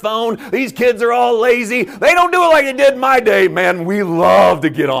always in their phone. These kids are all lazy. They don't do it like they did in my day. Man, we love to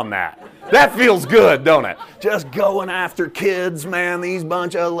get on that. That feels good, don't it? Just going after kids, man, these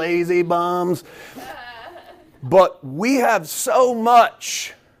bunch of lazy bums. But we have so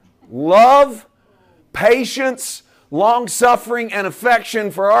much love, patience, long-suffering, and affection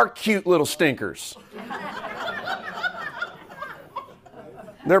for our cute little stinkers.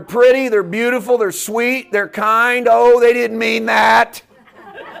 They're pretty, they're beautiful, they're sweet, they're kind. Oh, they didn't mean that.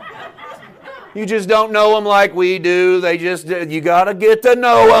 You just don't know them like we do. You got to get to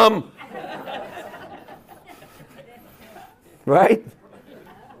know them. Right?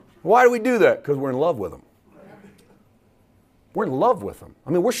 Why do we do that? Because we're in love with them. We're in love with them. I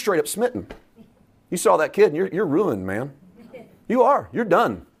mean, we're straight up smitten. You saw that kid and you're ruined, man. You are. You're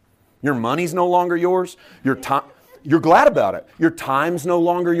done. Your money's no longer yours. Your time, you're glad about it. Your time's no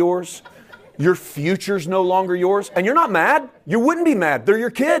longer yours. Your future's no longer yours. And you're not mad. You wouldn't be mad. They're your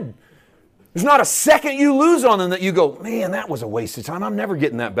kid. There's not a second you lose on them that you go, man, that was a waste of time. I'm never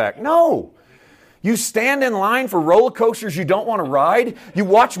getting that back. No. You stand in line for roller coasters you don't want to ride. You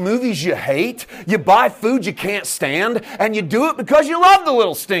watch movies you hate. You buy food you can't stand. And you do it because you love the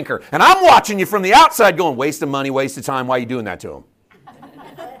little stinker. And I'm watching you from the outside going, waste of money, waste of time. Why are you doing that to him?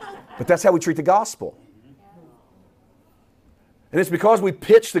 But that's how we treat the gospel. And it's because we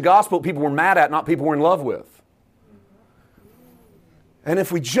pitch the gospel at people we're mad at, not people we're in love with. And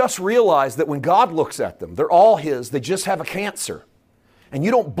if we just realize that when God looks at them, they're all His, they just have a cancer. And you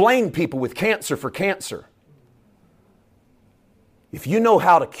don't blame people with cancer for cancer. If you know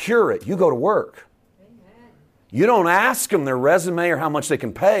how to cure it, you go to work. You don't ask them their resume or how much they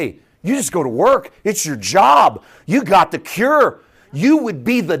can pay. You just go to work. It's your job. You got the cure. You would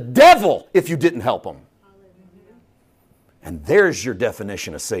be the devil if you didn't help them. And there's your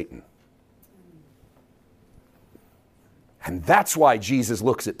definition of Satan. And that's why Jesus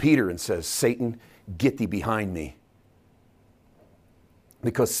looks at Peter and says, Satan, get thee behind me.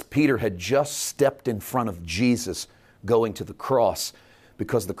 Because Peter had just stepped in front of Jesus going to the cross,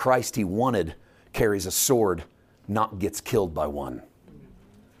 because the Christ he wanted carries a sword, not gets killed by one.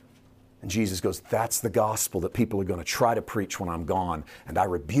 And Jesus goes, that's the gospel that people are going to try to preach when I'm gone. And I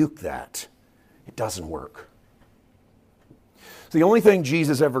rebuke that. It doesn't work. So the only thing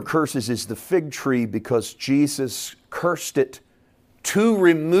Jesus ever curses is the fig tree, because Jesus cursed it to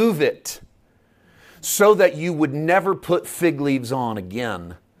remove it, so that you would never put fig leaves on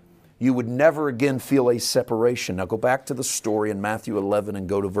again. You would never again feel a separation. Now go back to the story in Matthew 11 and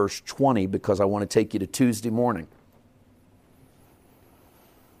go to verse 20, because I want to take you to Tuesday morning.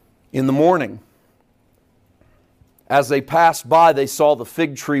 In the morning, as they passed by, they saw the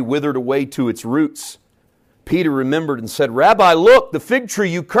fig tree withered away to its roots. Peter remembered and said, Rabbi, look, the fig tree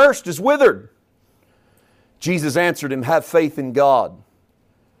you cursed is withered. Jesus answered him, have faith in God.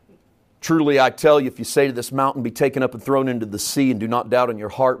 Truly I tell you, if you say to this mountain, be taken up and thrown into the sea, and do not doubt in your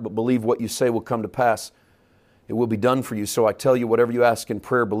heart, but believe what you say will come to pass, it will be done for you. So I tell you, whatever you ask in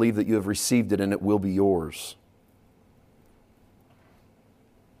prayer, believe that you have received it, and it will be yours.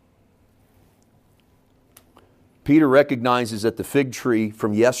 Peter recognizes that the fig tree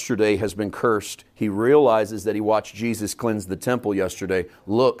from yesterday has been cursed. He realizes that he watched Jesus cleanse the temple yesterday.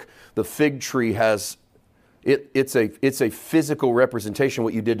 Look, the fig tree has... It's a physical representation of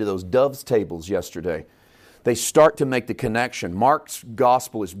what you did to those doves tables yesterday. They start to make the connection. Mark's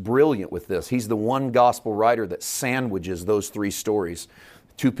gospel is brilliant with this. He's the one gospel writer that sandwiches those three stories.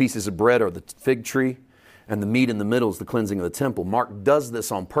 2 pieces of bread are the fig tree, and the meat in the middle is the cleansing of the temple. Mark does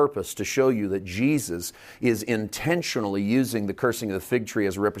this on purpose to show you that Jesus is intentionally using the cursing of the fig tree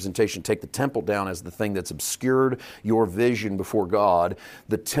as a representation. Take the temple down as the thing that's obscured your vision before God.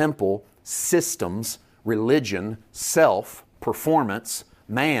 The temple, systems, religion, self, performance,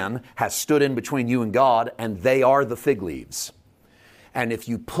 man has stood in between you and God, and they are the fig leaves. And if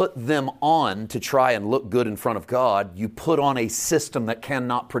you put them on to try and look good in front of God, you put on a system that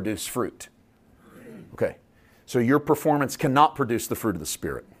cannot produce fruit. Okay, so your performance cannot produce the fruit of the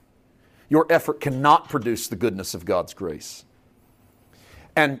Spirit. Your effort cannot produce the goodness of God's grace.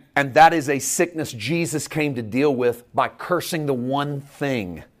 And that is a sickness Jesus came to deal with by cursing the one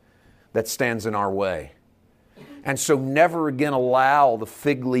thing that stands in our way. And so never again allow the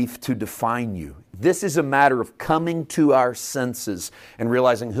fig leaf to define you. This is a matter of coming to our senses and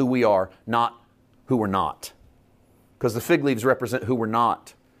realizing who we are, not who we're not. Because the fig leaves represent who we're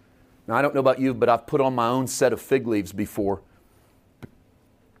not. Now, I don't know about you, but I've put on my own set of fig leaves before.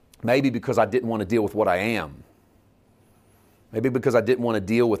 Maybe because I didn't want to deal with what I am. Maybe because I didn't want to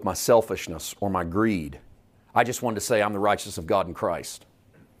deal with my selfishness or my greed. I just wanted to say I'm the righteousness of God in Christ.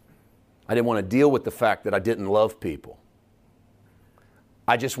 I didn't want to deal with the fact that I didn't love people.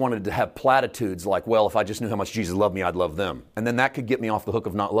 I just wanted to have platitudes like, well, if I just knew how much Jesus loved me, I'd love them. And then that could get me off the hook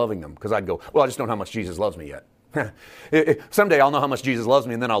of not loving them, because I'd go, well, I just don't know how much Jesus loves me yet. Someday I'll know how much Jesus loves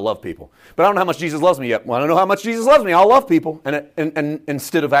me, and then I'll love people. But I don't know how much Jesus loves me yet. Well, I don't know how much Jesus loves me. I'll love people, and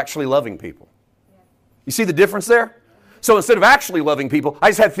instead of actually loving people. You see the difference there? So instead of actually loving people, I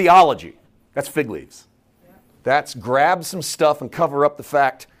just had theology. That's fig leaves. That's grab some stuff and cover up the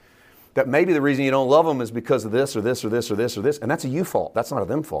fact that maybe the reason you don't love them is because of this or this or this or this or this. And that's a you fault. That's not a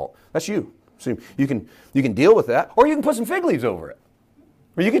them fault. That's you. So you can deal with that, or you can put some fig leaves over it.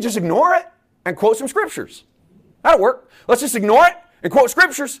 Or you can just ignore it and quote some scriptures. That'll work. Let's just ignore it and quote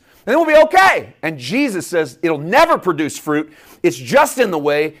scriptures, and then we'll be okay. And Jesus says it'll never produce fruit. It's just in the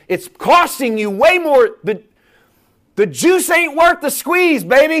way. It's costing you way more. The juice ain't worth the squeeze,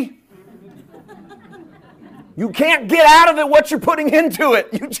 baby. You can't get out of it what you're putting into it.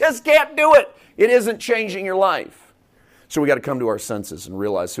 You just can't do it. It isn't changing your life. So we got to come to our senses and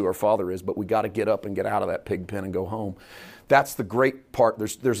realize who our Father is, but we got to get up and get out of that pig pen and go home. That's the great part.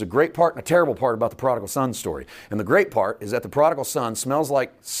 There's a great part and a terrible part about the prodigal son story. And the great part is that the prodigal son smells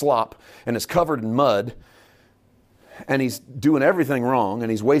like slop and is covered in mud, and he's doing everything wrong,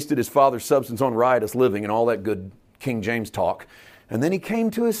 and he's wasted his father's substance on riotous living and all that good King James talk. And then he came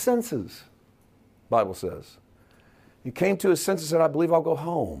to his senses, Bible says. He came to his senses and said, I believe I'll go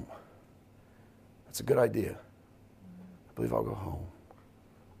home. That's a good idea. I believe I'll go home.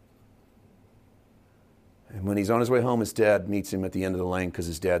 And when he's on his way home, his dad meets him at the end of the lane, because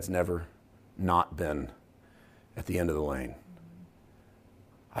his dad's never not been at the end of the lane.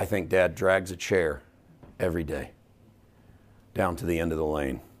 I think Dad drags a chair every day down to the end of the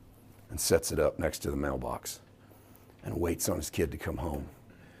lane and sets it up next to the mailbox and waits on his kid to come home,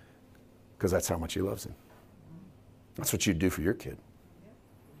 because that's how much he loves him. That's what you'd do for your kid.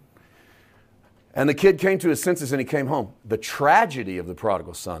 And the kid came to his senses and he came home. The tragedy of the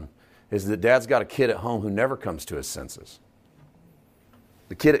prodigal son is that dad's got a kid at home who never comes to his senses.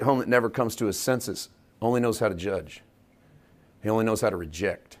 The kid at home that never comes to his senses only knows how to judge. He only knows how to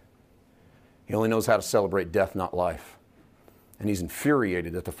reject. He only knows how to celebrate death, not life. And he's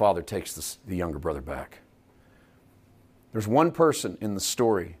infuriated that the father takes the younger brother back. There's one person in the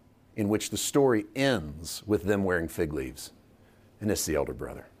story in which the story ends with them wearing fig leaves, and it's the elder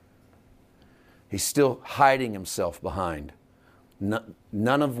brother. He's still hiding himself behind.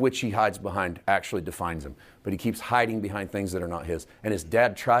 None of which he hides behind actually defines him, but he keeps hiding behind things that are not his. And his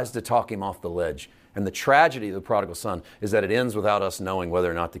dad tries to talk him off the ledge. And the tragedy of the prodigal son is that it ends without us knowing whether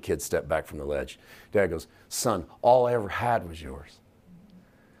or not the kid stepped back from the ledge. Dad goes, son, all I ever had was yours.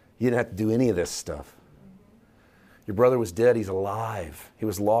 You didn't have to do any of this stuff. Your brother was dead, he's alive. He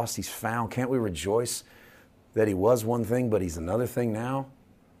was lost, he's found. Can't we rejoice that he was one thing, but he's another thing now?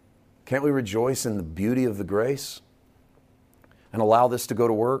 Can't we rejoice in the beauty of the grace and allow this to go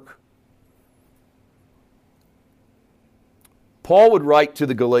to work? Paul would write to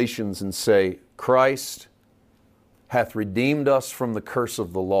the Galatians and say, Christ hath redeemed us from the curse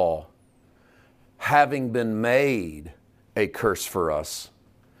of the law, having been made a curse for us.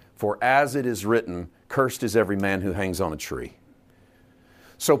 For as it is written, cursed is every man who hangs on a tree.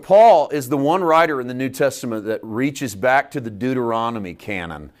 So Paul is the one writer in the New Testament that reaches back to the Deuteronomy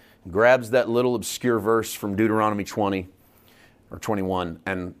canon, grabs that little obscure verse from Deuteronomy 20 or 21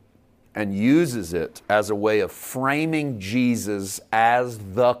 and uses it as a way of framing Jesus as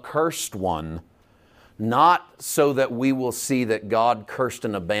the cursed one, not so that we will see that God cursed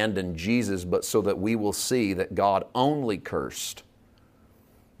and abandoned Jesus, but so that we will see that God only cursed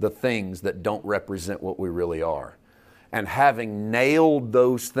the things that don't represent what we really are. And having nailed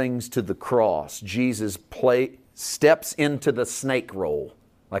those things to the cross, Jesus steps into the snake roll,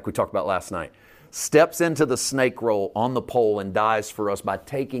 like we talked about last night. Steps into the snake roll on the pole and dies for us by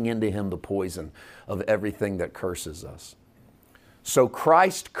taking into him the poison of everything that curses us. So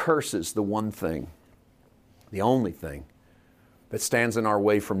Christ curses the one thing, the only thing, that stands in our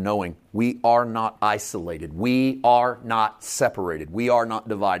way from knowing we are not isolated. We are not separated. We are not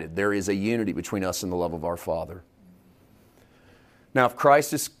divided. There is a unity between us and the love of our Father. Now, if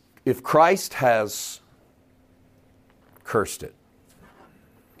Christ has cursed it,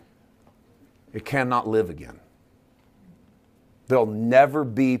 it cannot live again. There'll never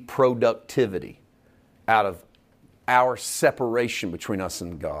be productivity out of our separation between us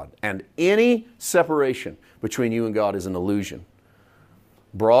and God. And any separation between you and God is an illusion,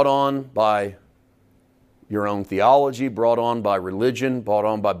 brought on by your own theology, brought on by religion, brought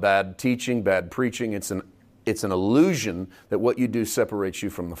on by bad teaching, bad preaching. It's an illusion that what you do separates you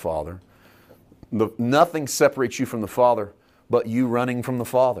from the Father. Nothing separates you from the Father but you running from the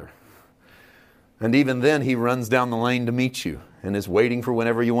Father. And even then, He runs down the lane to meet you and is waiting for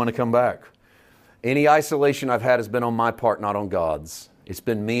whenever you want to come back. Any isolation I've had has been on my part, not on God's. It's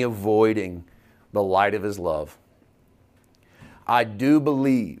been me avoiding the light of His love. I do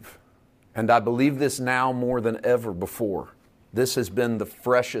believe, and I believe this now more than ever before, this has been the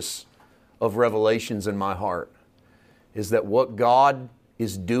freshest of revelations in my heart, is that what God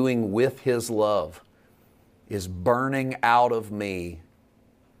is doing with His love is burning out of me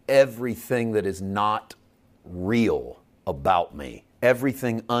everything that is not real about me.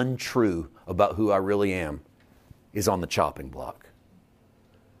 Everything untrue about who I really am is on the chopping block.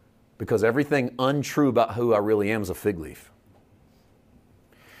 Because everything untrue about who I really am is a fig leaf.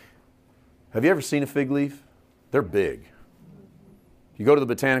 Have you ever seen a fig leaf? They're big. You go to the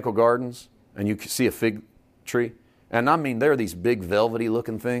botanical gardens and you see a fig tree. And I mean, they're these big velvety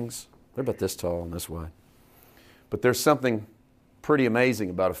looking things. They're about this tall and this wide. But there's something pretty amazing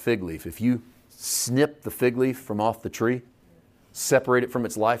about a fig leaf. If you snip the fig leaf from off the tree, separate it from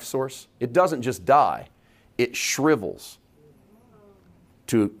its life source, it doesn't just die. It shrivels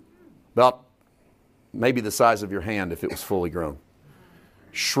to about maybe the size of your hand if it was fully grown.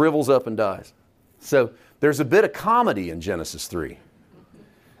 Shrivels up and dies. So there's a bit of comedy in Genesis 3.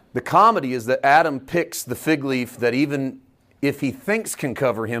 The comedy is that Adam picks the fig leaf that even if he thinks can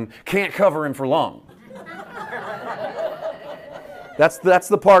cover him, can't cover him for long. That's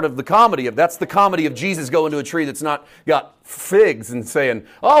the part of the comedy that's the comedy of Jesus going to a tree that's not got figs and saying,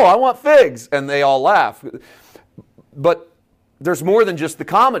 "Oh, I want figs," and they all laugh. But there's more than just the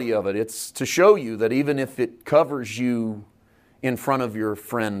comedy of it. It's to show you that even if it covers you in front of your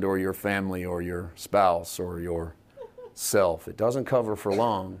friend or your family or your spouse or yourself, it doesn't cover for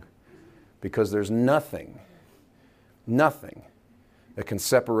long, because there's nothing that can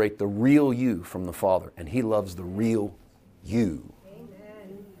separate the real you from the Father, and He loves the real you.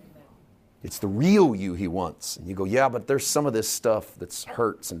 Amen. It's the real you He wants. And you go, yeah, but there's some of this stuff that's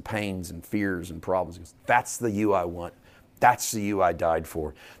hurts and pains and fears and problems. He goes, that's the you I want. That's the you I died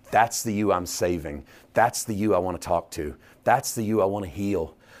for. That's the you I'm saving. That's the you I want to talk to. That's the you I want to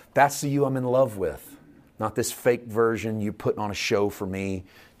heal. That's the you I'm in love with. Not this fake version you put on a show for me,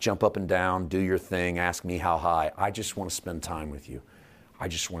 jump up and down, do your thing, ask me how high. I just want to spend time with you. I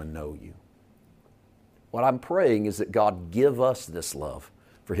just want to know you. What I'm praying is that God give us this love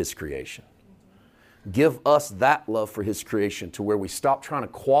for His creation. Give us that love for His creation to where we stop trying to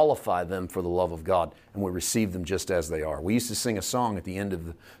qualify them for the love of God and we receive them just as they are. We used to sing a song at the end of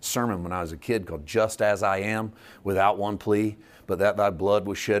the sermon when I was a kid called "Just As I Am, Without One Plea, But That Thy Blood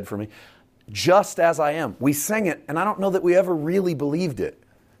Was Shed For Me." Just as I am. We sang it, and I don't know that we ever really believed it,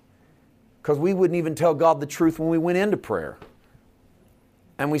 because we wouldn't even tell God the truth when we went into prayer.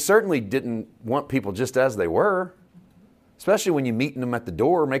 And we certainly didn't want people just as they were, especially when you're meeting them at the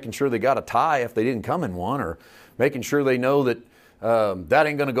door, making sure they got a tie if they didn't come in one, or making sure they know that that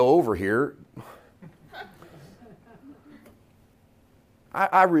ain't going to go over here.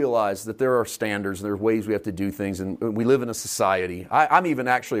 I realize that there are standards, there are ways we have to do things, and we live in a society. I'm even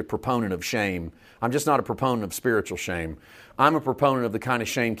actually a proponent of shame. I'm just not a proponent of spiritual shame. I'm a proponent of the kind of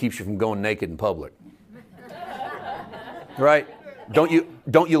shame keeps you from going naked in public. Right? Don't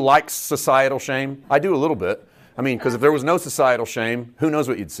you like societal shame? I do a little bit. I mean, because if there was no societal shame, who knows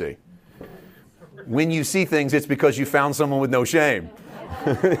what you'd see? When you see things, it's because you found someone with no shame.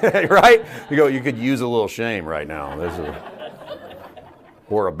 Right? You go, you could use a little shame right now.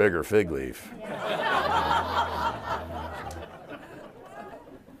 Or a bigger fig leaf.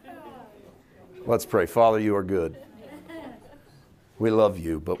 Let's pray. Father, you are good. We love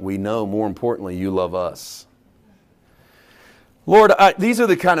you, but we know, more importantly, you love us. Lord, these are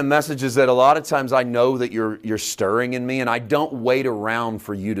the kind of messages that a lot of times I know that you're stirring in me, and I don't wait around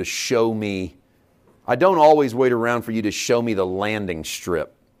for you to show me. I don't always wait around for you to show me the landing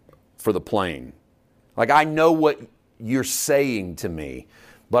strip for the plane. Like, I know what you're saying to me,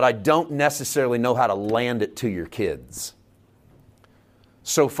 but I don't necessarily know how to land it to your kids.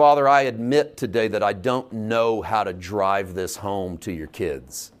 So, Father, I admit today that I don't know how to drive this home to your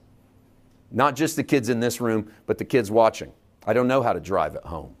kids. Not just the kids in this room, but the kids watching. I don't know how to drive it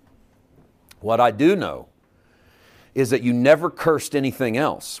home. What I do know is that you never cursed anything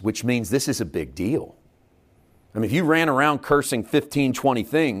else, which means this is a big deal. I mean, if you ran around cursing 15, 20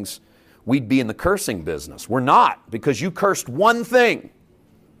 things, we'd be in the cursing business. We're not, because you cursed one thing.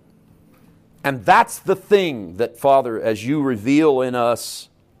 And that's the thing that, Father, as you reveal in us,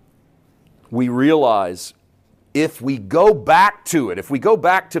 we realize if we go back to it, if we go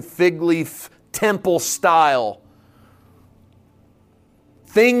back to fig leaf temple style,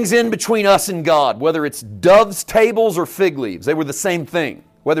 things in between us and God, whether it's doves' tables or fig leaves, they were the same thing.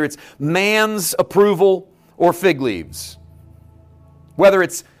 Whether it's man's approval or fig leaves. Whether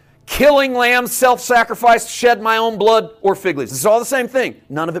it's killing lambs, self-sacrifice, shed my own blood, or fig leaves. It's all the same thing.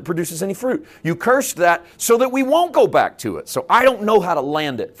 None of it produces any fruit. You cursed that so that we won't go back to it. So I don't know how to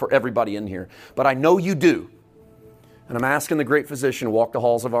land it for everybody in here, but I know you do. And I'm asking the great physician to walk the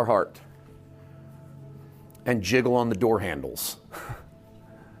halls of our heart and jiggle on the door handles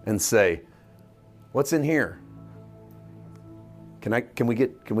and say, what's in here? Can we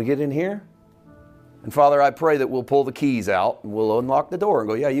get in here? And Father, I pray that we'll pull the keys out and we'll unlock the door and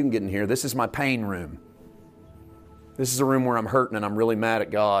go, yeah, you can get in here. This is my pain room. This is a room where I'm hurting and I'm really mad at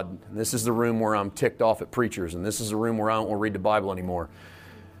God. And this is the room where I'm ticked off at preachers. And this is the room where I don't want to read the Bible anymore.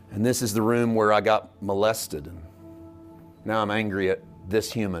 And this is the room where I got molested. And now I'm angry at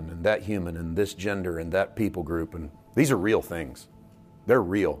this human and this gender and that people group. And these are real things. They're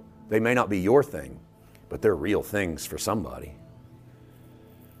real. They may not be your thing, but they're real things for somebody.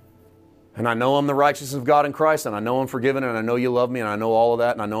 And I know I'm the righteousness of God in Christ, and I know I'm forgiven, and I know you love me, and I know all of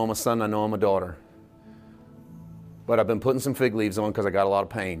that, and I know I'm a son, and I know I'm a daughter. But I've been putting some fig leaves on because I got a lot of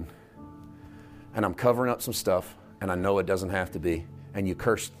pain. And I'm covering up some stuff, and I know it doesn't have to be. And you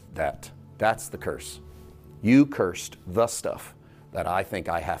cursed that. That's the curse. You cursed the stuff that I think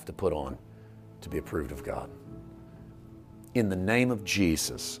I have to put on to be approved of God. In the name of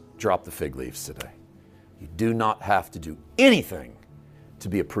Jesus, drop the fig leaves today. You do not have to do anything to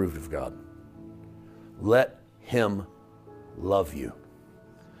be approved of God. Let Him love you.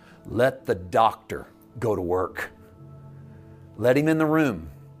 Let the doctor go to work. Let Him in the room.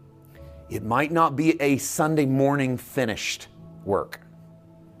 It might not be a Sunday morning finished work.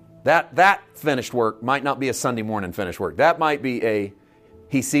 That finished work might not be a Sunday morning finished work. That might be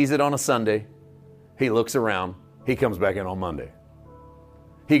He sees it on a Sunday, He looks around, He comes back in on Monday.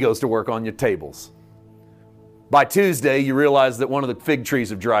 He goes to work on your tables. By Tuesday, you realize that one of the fig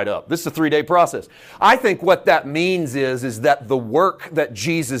trees have dried up. This is a 3-day process. I think what that means is that the work that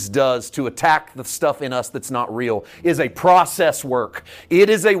Jesus does to attack the stuff in us that's not real is a process work. It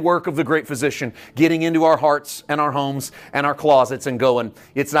is a work of the great physician getting into our hearts and our homes and our closets and going,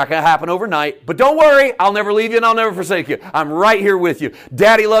 it's not going to happen overnight, but don't worry, I'll never leave you and I'll never forsake you. I'm right here with you.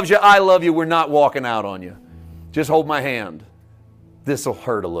 Daddy loves you, I love you, we're not walking out on you. Just hold my hand. This will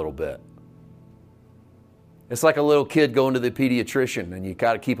hurt a little bit. It's like a little kid going to the pediatrician and you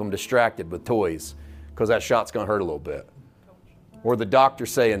got to keep them distracted with toys because that shot's going to hurt a little bit. Or the doctor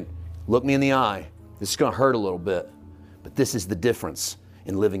saying, look me in the eye. This is going to hurt a little bit, but this is the difference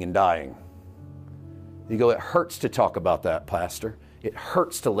in living and dying. You go, it hurts to talk about that, Pastor. It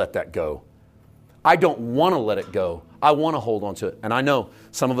hurts to let that go. I don't want to let it go. I want to hold on to it. And I know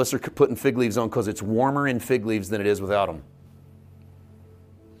some of us are putting fig leaves on because it's warmer in fig leaves than it is without them.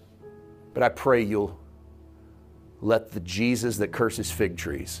 But I pray you'll let the Jesus that curses fig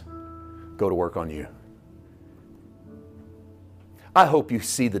trees go to work on you. I hope you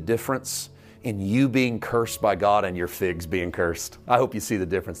see the difference in you being cursed by God and your figs being cursed. I hope you see the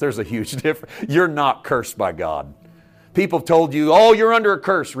difference. There's a huge difference. You're not cursed by God. People have told you, oh, you're under a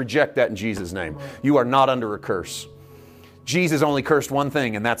curse. Reject that in Jesus' name. You are not under a curse. Jesus only cursed one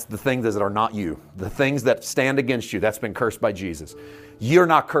thing, and that's the things that are not you. The things that stand against you, that's been cursed by Jesus. You're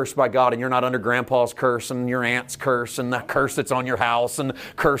not cursed by God, and you're not under grandpa's curse and your aunt's curse and the curse that's on your house and the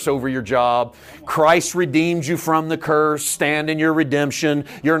curse over your job. Christ redeemed you from the curse. Stand in your redemption.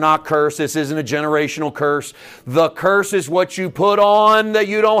 You're not cursed. This isn't a generational curse. The curse is what you put on that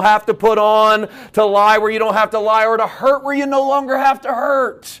you don't have to put on, to lie where you don't have to lie, or to hurt where you no longer have to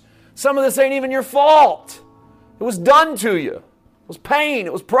hurt. Some of this ain't even your fault. It was done to you. It was pain.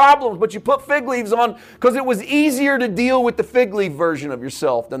 It was problems. But you put fig leaves on because it was easier to deal with the fig leaf version of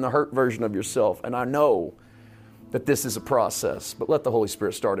yourself than the hurt version of yourself. And I know that this is a process. But let the Holy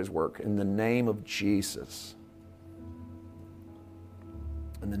Spirit start His work in the name of Jesus.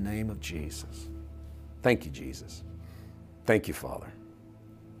 In the name of Jesus. Thank you, Jesus. Thank you, Father.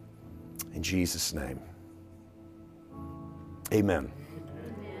 In Jesus' name. Amen.